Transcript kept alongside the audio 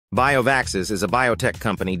BioVaxys is a biotech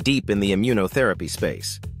company deep in the immunotherapy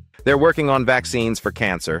space. They're working on vaccines for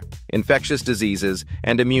cancer, infectious diseases,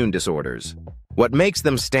 and immune disorders. What makes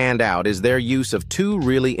them stand out is their use of two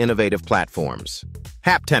really innovative platforms.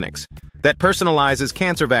 Haptenix, that personalizes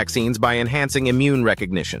cancer vaccines by enhancing immune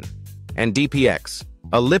recognition, and DPX,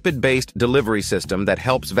 a lipid-based delivery system that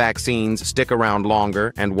helps vaccines stick around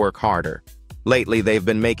longer and work harder. Lately, they've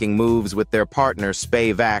been making moves with their partner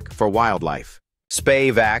BVAXF for wildlife.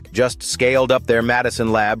 BVAXF just scaled up their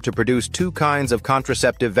Madison lab to produce two kinds of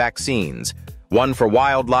contraceptive vaccines, one for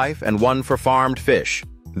wildlife and one for farmed fish.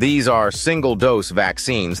 These are single-dose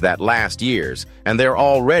vaccines that last years, and they're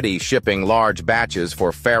already shipping large batches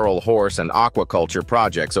for feral horse and aquaculture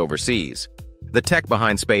projects overseas. The tech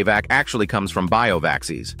behind BVAXF actually comes from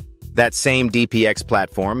BioVaxys. That same DPX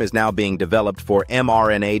platform is now being developed for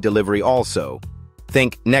mRNA delivery also.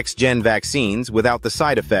 Think next-gen vaccines without the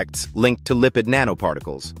side effects linked to lipid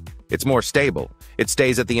nanoparticles. It's more stable, it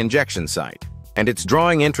stays at the injection site, and it's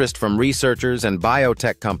drawing interest from researchers and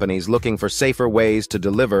biotech companies looking for safer ways to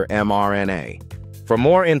deliver mRNA. For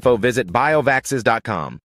more info, visit BioVaxys.com.